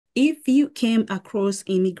if you came across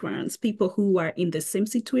immigrants, people who are in the same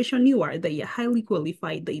situation you are, they are highly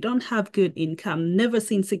qualified, they don't have good income, never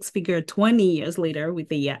seen six figure 20 years later with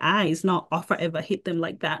their eyes, not offer ever hit them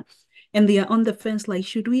like that. And they are on the fence, like,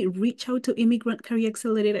 should we reach out to Immigrant Career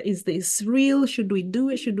Accelerator? Is this real? Should we do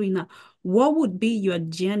it? Should we not? What would be your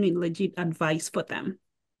genuine, legit advice for them?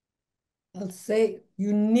 I'll say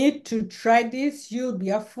you need to try this. You'll be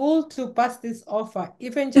a fool to pass this offer.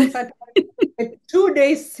 Even just at a 2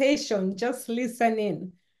 day session, just listen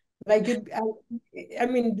in. Like you, I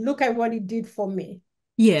mean, look at what it did for me.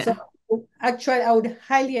 So Yeah. actually, I would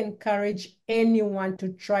highly encourage anyone to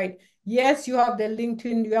try it. Yes, you have the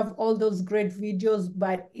LinkedIn, you have all those great videos,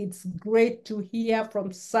 but it's great to hear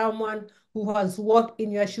from someone who has walked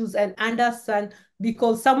in your shoes and understand,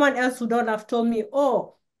 because someone else would not have told me,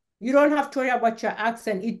 oh, you don't have to worry about your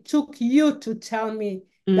accent. It took you to tell me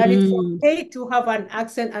that it's Mm, okay to have an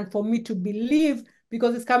accent and for me to believe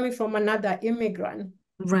because it's coming from another immigrant.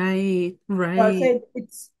 right, So I right. said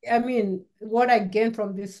I mean, what I gained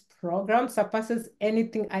from this program surpasses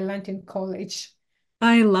anything I learned in college.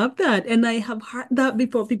 I love that. And I have heard that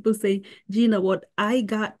before. People say, Gina, what I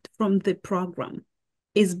got from the program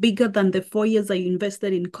is bigger than the 4 years I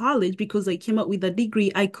invested in college because I came up with a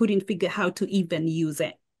degree. I couldn't figure how to even use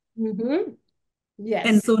it. Mm-hmm.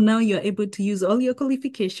 And Yes, so now you're able to use all your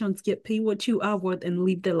qualifications, get paid what you are worth, and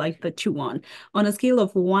live the life that you want. On a scale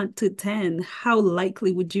of 1 to 10, how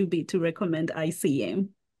likely would you be to recommend ICM?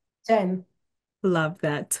 10. Love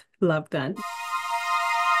that. Love that.